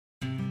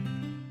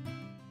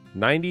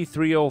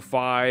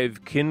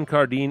9305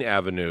 Kincardine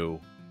Avenue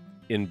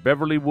in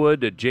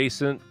Beverlywood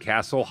adjacent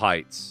Castle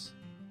Heights.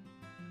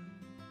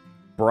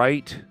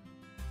 Bright,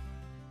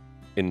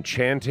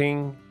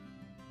 enchanting,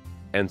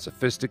 and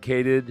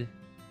sophisticated,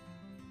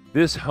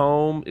 this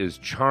home is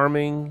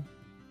charming,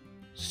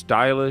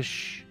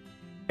 stylish,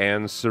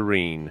 and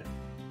serene.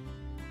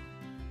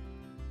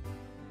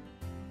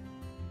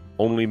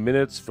 Only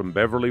minutes from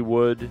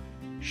Beverlywood,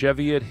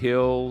 Cheviot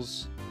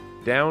Hills,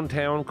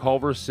 downtown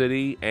Culver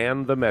City,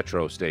 and the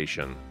metro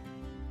station.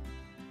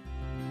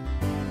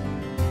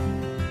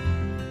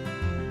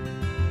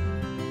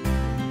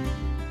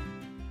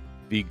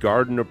 The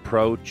garden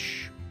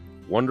approach,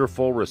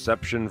 wonderful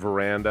reception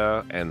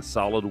veranda, and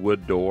solid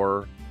wood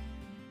door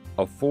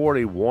afford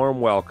a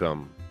warm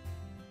welcome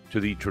to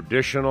the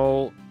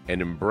traditional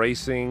and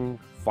embracing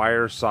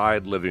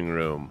fireside living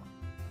room.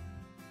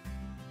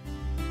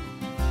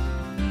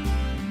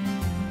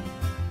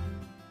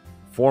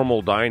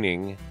 Formal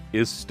dining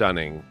is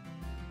stunning.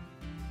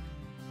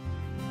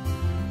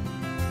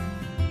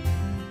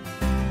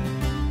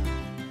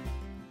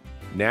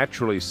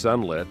 Naturally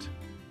sunlit,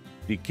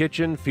 the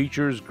kitchen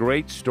features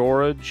great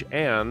storage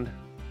and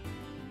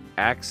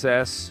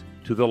access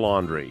to the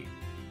laundry.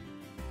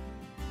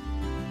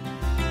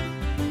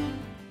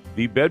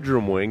 The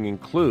bedroom wing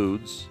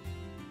includes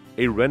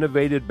a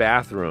renovated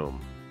bathroom,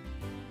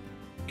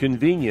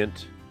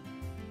 convenient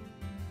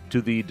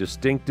to the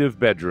distinctive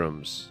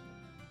bedrooms.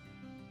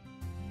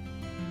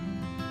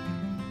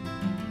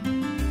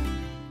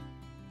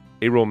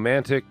 A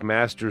romantic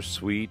master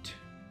suite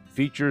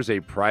features a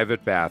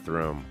private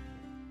bathroom.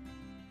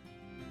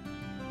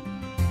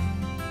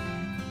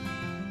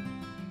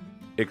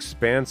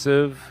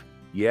 Expansive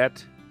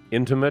yet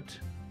intimate,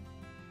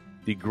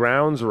 the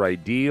grounds are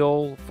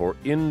ideal for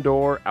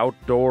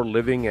indoor-outdoor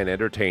living and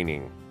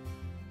entertaining.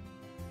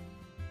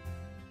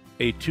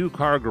 A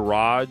two-car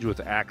garage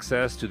with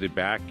access to the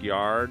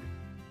backyard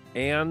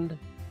and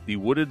the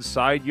wooded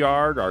side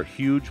yard are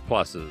huge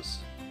pluses.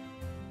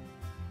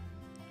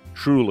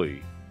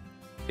 Truly,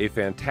 a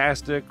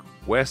fantastic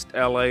West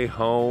LA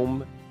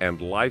home and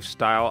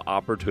lifestyle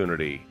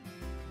opportunity.